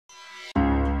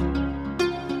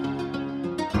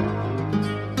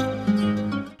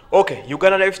Okay,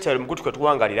 Uganda lifestyle mkutu kwa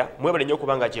tuwangalira. Mwebale nnyo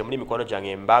kubanga je muli mikono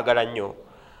gyange mbagala nnyo.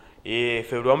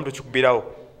 Fe lwamu tukubirawo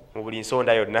mu buli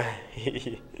nsonda yonna.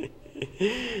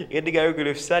 Ediga yuko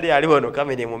lifestyle ali wono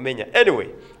kamene mumenya. Anyway,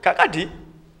 kakati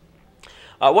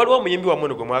waliwo omuyimbi wa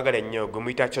muno gwe mwagala nnyo gwe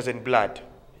muyita Chosen Blood.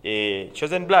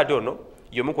 Chosen Blood ono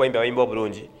yomu kwa bayimba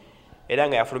obulungi. Era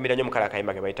nga yafulumira nnyo mukala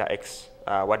kayimba ke bayita X.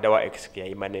 Wadda wa X ke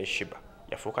yayimba ne Shiba.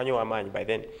 Yafuuka nnyo amaanyi by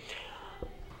then.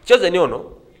 Chosen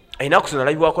ono aina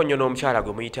kusunalabibwako nnyo n'omukyala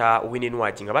gwe muyita Winnie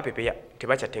Nwagie nga bapepeya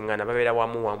tebakyateŋŋana babeera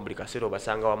wamu buli kaseera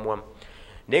obasanga wamu.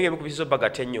 Naye ng'ebikubisizo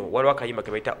bagate nnyo waliwo akayimba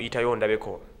ke bayita yitayo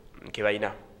ndabeko ke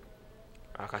bayina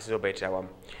akasizo bayitira wamu.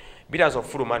 Biraza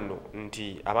okufuluma nno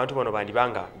nti abantu bano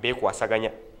bandibanga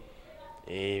beekwasaganya.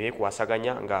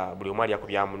 Beekwasaganya nga buli omu alya ku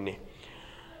bya munne.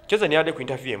 Chosen yadde ku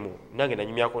interview emu nange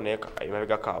nanyumyako naye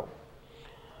emabegakaawo.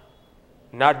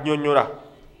 N'annyonnyola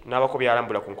n'abako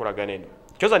byalambula ku nkolagana eno.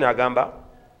 Chosen agamba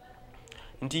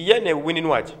nti ye ne Winnie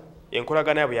Nwagie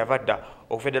enkolagana yabwe yavadda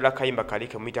okufedera kayimba kali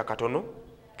ke muyita katono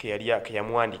ke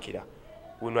yamuwandikira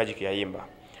Winnie Nwagie ke yayimba.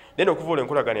 Then okuvuula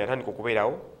enkolagana yatandika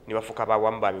okubeerawo ne bafuuka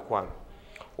bawamu ba mikwano.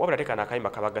 Wabula teka n'akayimba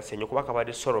kabagase nnyo kuba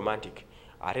kabadde so romantic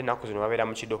ate ennaku zino babeera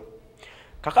mu kido.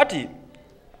 Kakati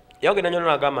yawogera nnyo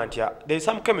n'agamba nti there is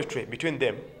some chemistry between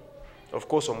them. Of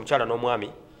course omukyala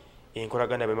n'omwami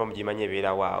enkolagana bwe mugimanyi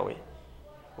ebeera waawe.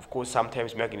 Of course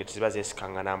sometimes magnets ziba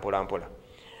zeesikangana mpola mpola.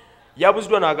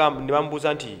 Yabuziddwa n'agamba ne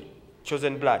bamubuuza nti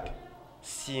Chosen Blood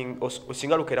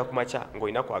osinga lukeera ku makya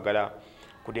ng'olina kwagala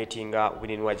kudeetinga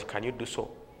Winnie Nwagie, can you do so?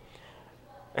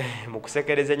 Mu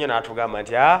kusekereza nnyo n'atugamba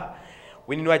nti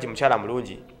Winnie Nwagie mukyala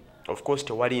mulungi. Of course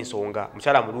tewali nsonga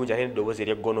mukyala mulungi ate n'eddoboozi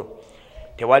ery'eggono.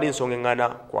 Tewali nsonga eŋŋana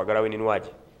kwagala Winnie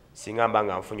Nwagie singa mba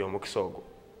nga nfunye omukisa ogwo.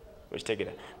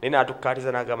 Okitegeera. Naye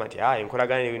n'atukkaatiza n'agamba nti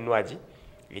enkolagana ne Winnie Nwagie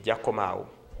ejja kukomaawo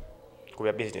ku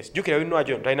bya business. Jjukira Winnie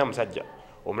Nwagie ono talina musajja.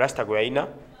 Omulasta gwe yalina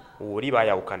oli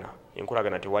baayawukana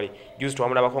enkolagana tewali. Juzi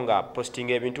twamulabako nga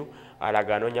postinga ebintu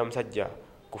alaga anoonya musajja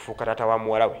kufuuka taata wa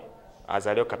muwala we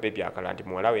azaleyo kabebi akala nti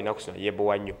muwala we ennaku zino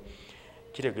yeebowa nnyo.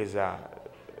 Kitegeeza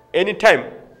anytime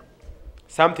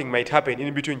something might happen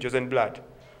in between Chosen Blood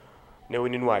ne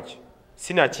Winnie Nwagie.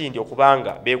 Sinakindi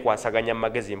okubanga beekwasaganya mu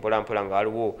magezi mpola mpola nga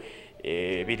waliwo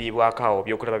ebiriibwako awo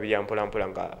byokulaba bya mpola mpola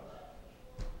nga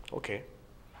okay.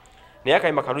 Naye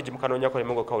akayimba kalungi mukanoonyako ne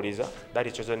mungo kawuliza that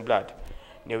is Chosen Blood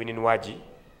ne Winnie Nwagie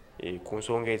ku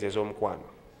nsonga ezo ez'omukwano.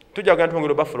 Tujja kugenda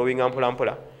twongera bafolowinga mpola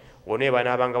mpola wone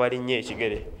banaabanga balinnye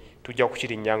ekigere tujja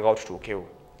kukirinnyanga tutuukewo.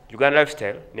 Uganda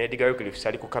Lifestyle ne Ediga Wycliffe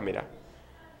sali ku kamera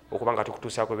okubanga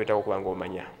tukutuusaako ebyetaago okubanga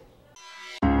omanya.